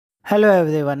Hello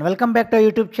everyone, welcome back to our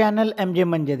YouTube channel MJ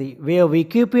Manjari, where we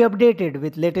keep you updated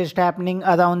with latest happening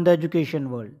around the education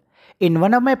world. In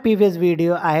one of my previous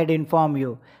videos, I had informed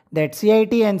you that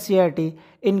CIET NCERT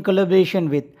in collaboration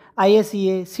with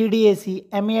ISEA, CDAC,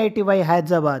 MEITY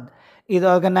Hyderabad is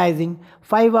organizing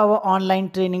 5-hour online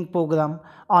training program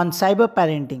on cyber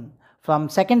parenting from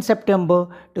 2nd September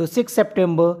to 6th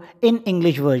September in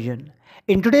English version.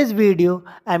 In today's video,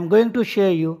 I am going to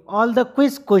share you all the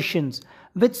quiz questions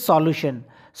with solution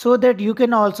so that you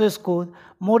can also score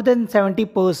more than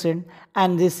 70%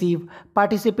 and receive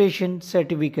participation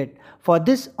certificate for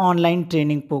this online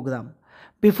training program.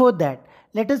 Before that,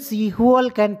 let us see who all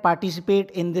can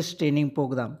participate in this training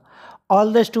program. All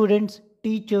the students,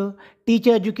 teacher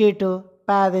educator,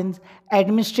 parents,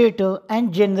 administrator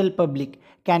and general public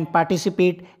can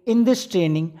participate in this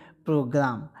training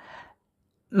program.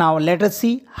 Now let us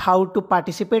see how to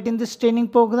participate in this training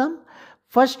program.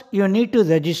 First, you need to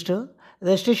register.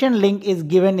 Registration link is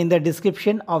given in the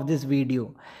description of this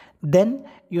video. Then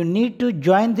you need to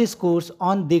join this course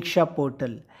on Diksha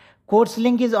portal. Course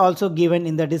link is also given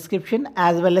in the description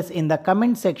as well as in the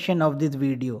comment section of this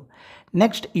video.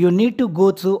 Next, you need to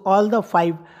go through all the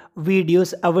 5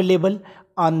 videos available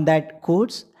on that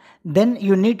course. Then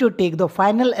you need to take the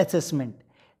final assessment.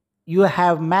 You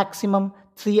have maximum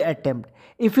 3 attempts.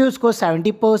 If you score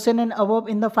 70% and above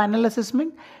in the final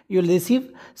assessment, you will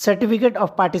receive certificate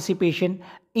of participation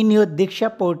in your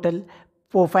Diksha portal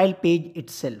profile page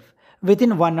itself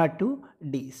within 1 or 2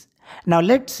 days. Now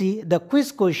let's see the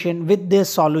quiz question with their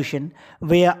solution,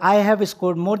 where I have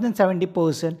scored more than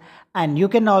 70% and you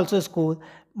can also score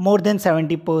more than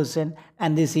 70%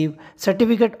 and receive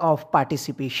certificate of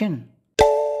participation.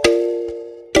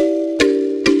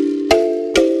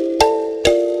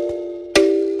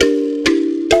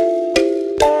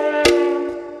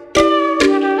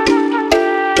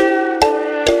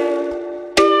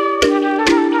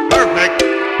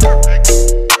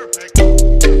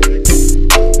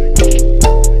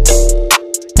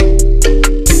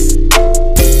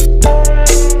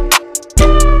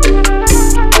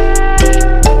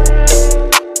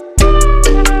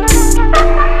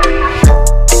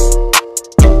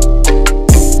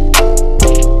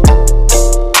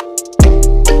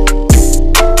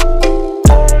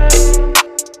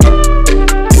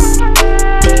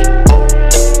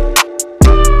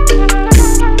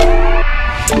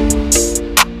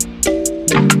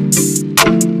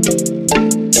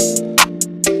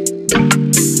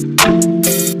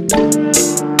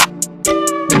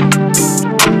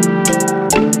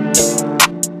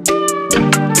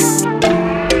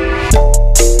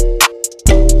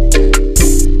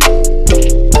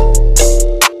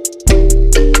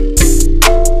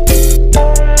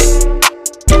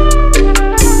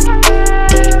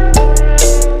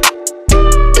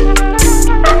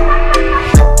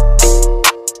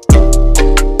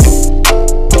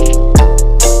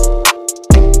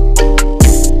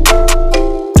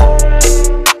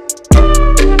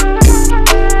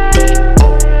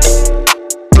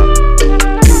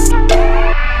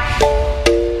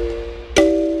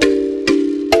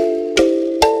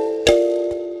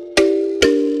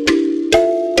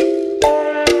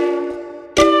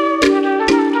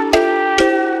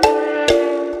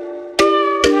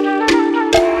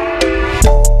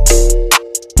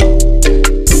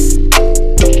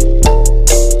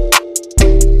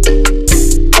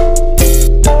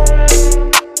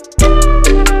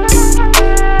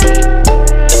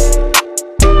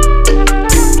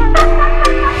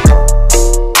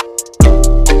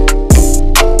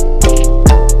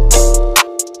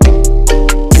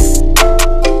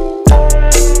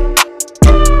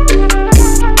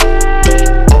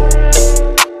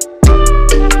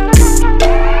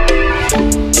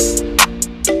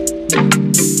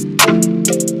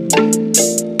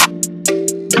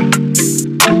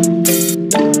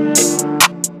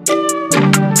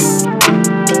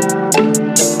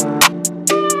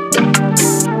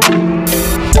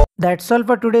 That's all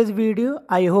for today's video.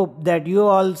 I hope that you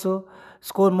also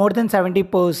score more than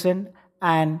 70%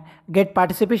 and get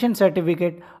participation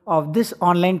certificate of this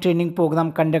online training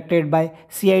program conducted by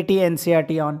CIET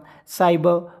NCERT on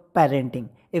cyber parenting.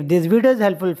 If this video is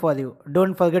helpful for you,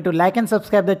 don't forget to like and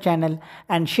subscribe the channel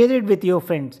and share it with your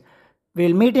friends.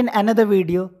 We'll meet in another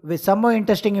video with some more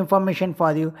interesting information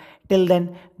for you. Till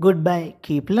then, goodbye.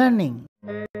 Keep learning.